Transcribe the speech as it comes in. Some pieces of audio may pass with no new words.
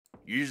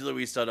Usually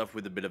we start off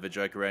with a bit of a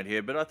joke around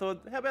here, but I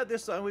thought, how about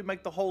this time we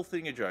make the whole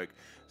thing a joke?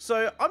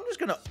 So I'm just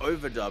going to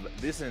overdub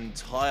this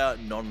entire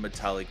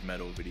non-metallic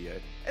metal video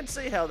and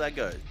see how that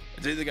goes.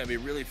 It's either going to be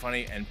really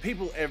funny and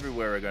people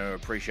everywhere are going to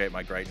appreciate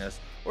my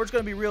greatness, or it's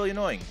going to be really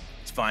annoying.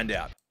 Let's find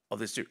out. Oh,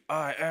 this too.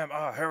 I am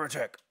a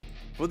heretic.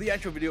 For the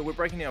actual video, we're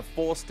breaking down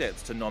 4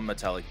 steps to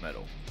non-metallic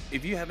metal.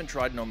 If you haven't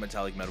tried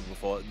non-metallic metal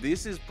before,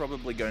 this is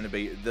probably going to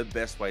be the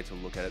best way to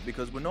look at it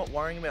because we're not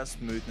worrying about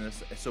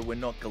smoothness, so we're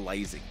not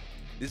glazing.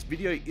 This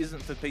video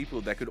isn't for people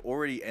that could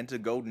already enter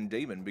Golden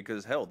Demon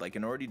because hell, they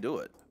can already do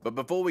it. But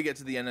before we get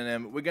to the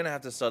N&M, we're going to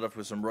have to start off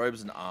with some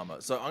robes and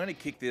armor. So I'm going to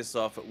kick this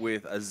off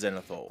with a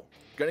Zenithal.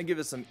 Going to give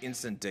us some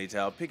instant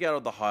detail, pick out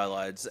all the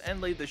highlights, and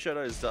leave the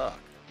shadows dark.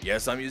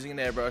 Yes, I'm using an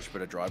airbrush,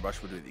 but a dry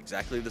brush will do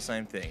exactly the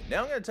same thing.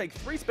 Now I'm going to take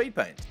 3 speed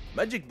paints,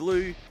 Magic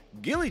Blue,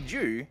 Ghillie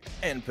Dew,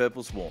 and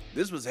Purple Swarm.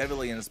 This was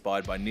heavily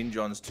inspired by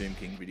Ninjon's Tomb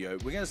King video.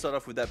 We're going to start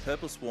off with that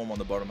Purple Swarm on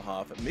the bottom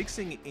half,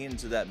 mixing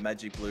into that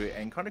Magic Blue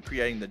and kind of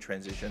creating the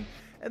transition,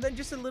 and then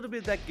just a little bit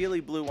of that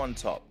Ghillie Blue on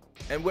top,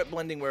 and wet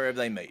blending wherever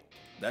they meet.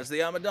 That's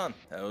the armor done.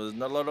 There was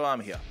not a lot of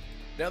armor here.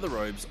 Now the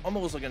robes, I'm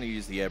also going to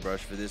use the airbrush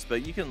for this,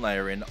 but you can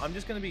layer in. I'm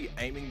just going to be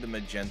aiming the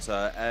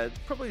magenta at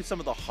probably some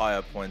of the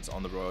higher points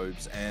on the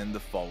robes and the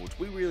folds.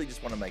 We really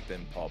just want to make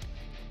them pop.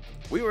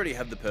 We already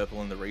have the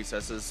purple in the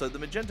recesses, so the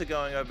magenta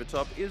going over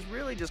top is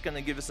really just going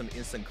to give us some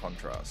instant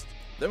contrast.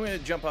 Then we're going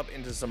to jump up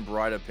into some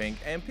brighter pink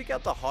and pick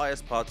out the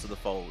highest parts of the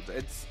folds.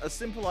 It's a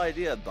simple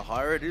idea, the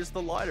higher it is,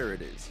 the lighter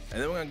it is.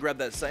 And then we're going to grab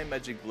that same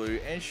magic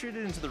blue and shoot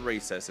it into the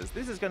recesses.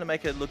 This is going to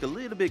make it look a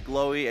little bit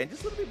glowy and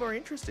just a little bit more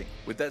interesting.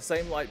 With that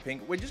same light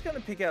pink, we're just going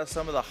to pick out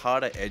some of the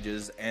harder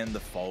edges and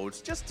the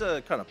folds just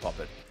to kind of pop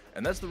it.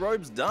 And that's the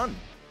robes done.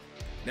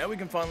 Now we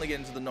can finally get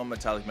into the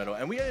non-metallic metal,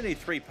 and we only need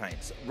 3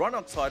 paints.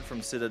 Rhinox Hide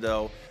from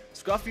Citadel,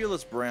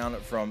 Scrofulous Brown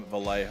from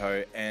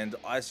Vallejo, and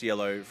Ice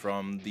Yellow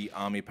from the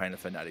Army Painter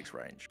Fanatics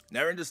range.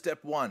 Now we're into step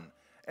 1,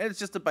 and it's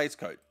just a base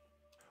coat.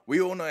 We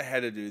all know how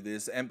to do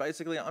this, and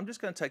basically I'm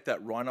just going to take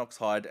that Rhinox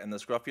Hide and the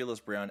Scrofulous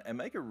Brown and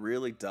make a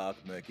really dark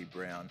murky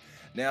brown.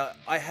 Now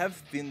I have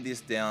thinned this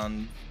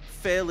down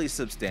fairly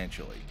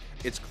substantially.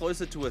 It's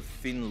closer to a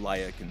thin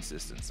layer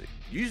consistency.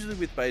 Usually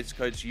with base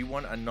coats you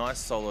want a nice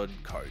solid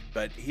coat,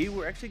 but here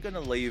we're actually going to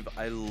leave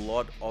a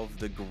lot of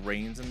the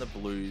greens and the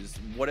blues,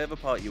 whatever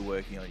part you're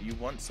working on, you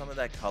want some of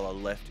that color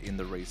left in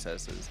the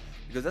recesses,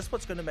 because that's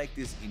what's going to make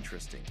this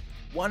interesting.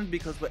 1,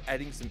 because we're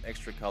adding some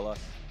extra color,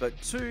 but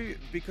 2,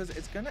 because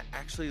it's going to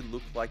actually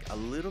look like a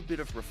little bit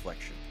of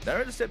reflection. Now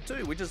we're into step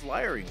 2, which is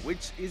layering,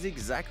 which is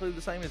exactly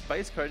the same as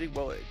base coating,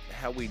 well,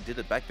 how we did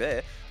it back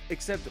there,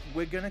 except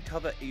we're going to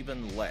cover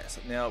even less.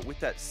 Now with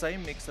that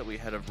same mix that we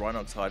had of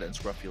Rhinox Hide and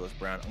Scrofulous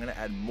Brown, I'm going to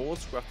add more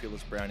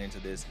Scrofulous Brown into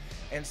this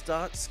and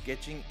start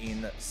sketching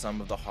in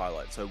some of the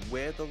highlights, so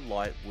where the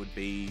light would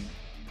be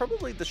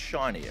probably the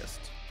shiniest.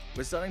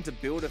 We're starting to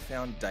build a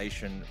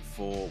foundation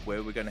for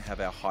where we're going to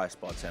have our high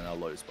spots and our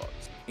low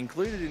spots.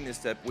 Included in this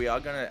step, we are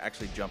going to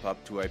actually jump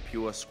up to a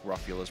pure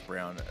Scrofulous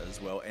Brown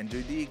as well and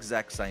do the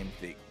exact same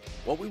thing.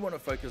 What we want to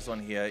focus on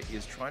here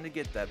is trying to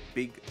get that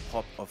big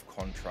pop of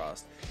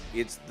contrast.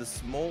 It's the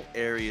small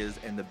areas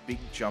and the big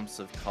jumps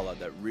of color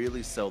that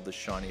really sell the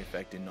shiny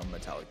effect in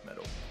non-metallic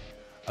metal.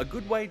 A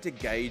good way to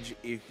gauge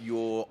if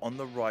you're on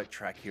the right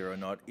track here or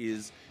not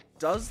is,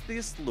 does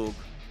this look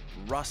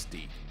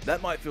rusty?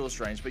 That might feel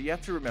strange, but you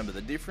have to remember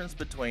the difference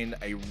between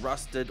a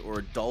rusted or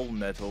a dull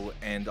metal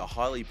and a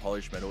highly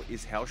polished metal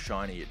is how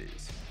shiny it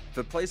is.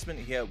 For placement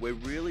here, we're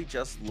really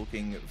just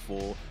looking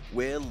for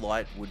where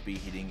light would be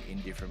hitting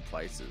in different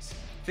places.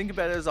 Think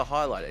about it as a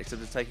highlighter,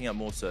 except it's taking up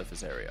more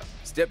surface area.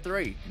 Step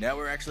 3, now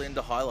we're actually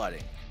into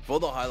highlighting. For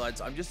the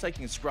highlights, I'm just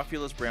taking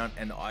Scrofulous Brown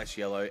and Ice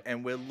Yellow,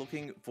 and we're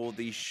looking for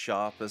the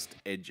sharpest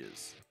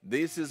edges.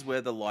 This is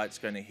where the light's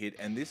going to hit,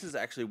 and this is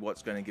actually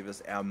what's going to give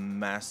us our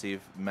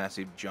massive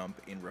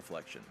jump in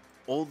reflection.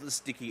 All the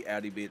sticky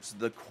outy bits,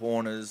 the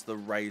corners, the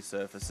raised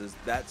surfaces,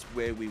 that's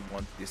where we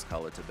want this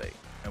color to be.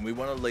 And we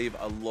want to leave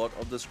a lot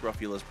of the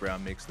Scrofulous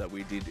Brown mix that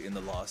we did in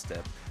the last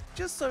step,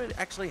 just so it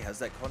actually has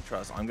that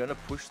contrast. I'm going to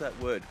push that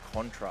word,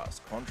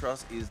 contrast.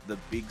 Contrast is the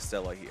big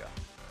seller here.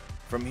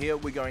 From here,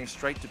 we're going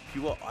straight to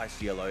pure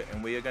Ice Yellow,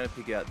 and we are going to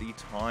pick out the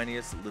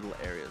tiniest little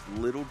areas,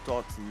 little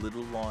dots,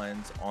 little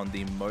lines on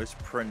the most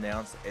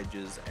pronounced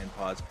edges and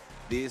parts.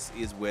 This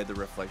is where the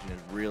reflection is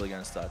really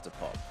going to start to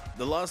pop.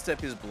 The last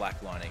step is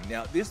black lining.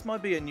 Now, this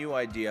might be a new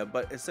idea,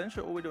 but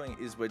essentially all we're doing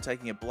is we're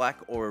taking a black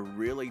or a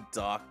really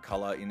dark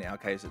color, in our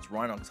case it's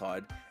Rhinox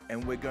Hide,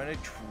 and we're going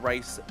to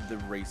trace the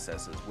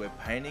recesses. We're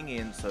painting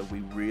in so we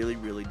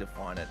really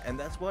define it, and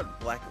that's what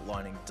black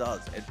lining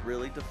does. It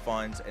really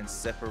defines and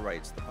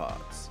separates the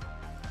parts.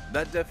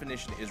 That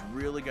definition is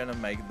really going to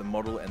make the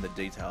model and the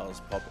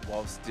details pop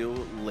while still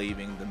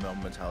leaving the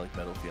non-metallic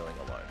metal feeling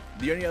alone.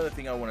 The only other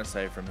thing I want to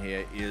say from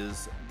here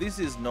is this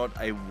is not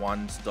a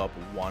one-stop,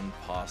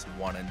 one-pass,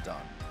 one and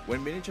done.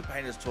 When miniature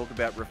painters talk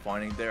about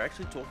refining, they're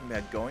actually talking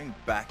about going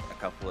back a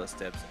couple of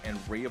steps and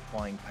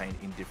reapplying paint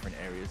in different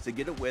areas to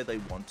get it where they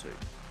want to.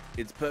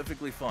 It's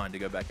perfectly fine to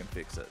go back and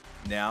fix it.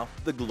 Now,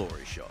 the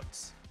glory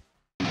shots.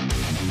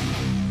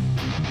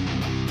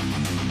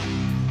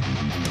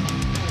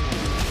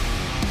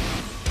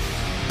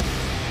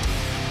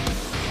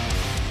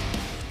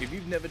 If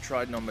you've never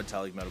tried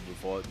non-metallic metal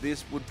before,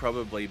 this would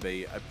probably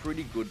be a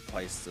pretty good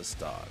place to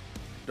start.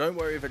 Don't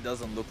worry if it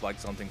doesn't look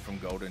like something from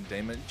Golden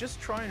Demon, just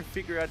try and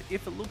figure out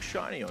if it looks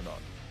shiny or not.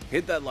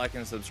 Hit that like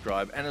and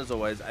subscribe, and as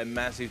always, a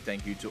massive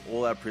thank you to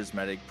all our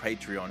prismatic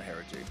Patreon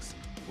heretics.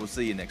 We'll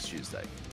see you next Tuesday.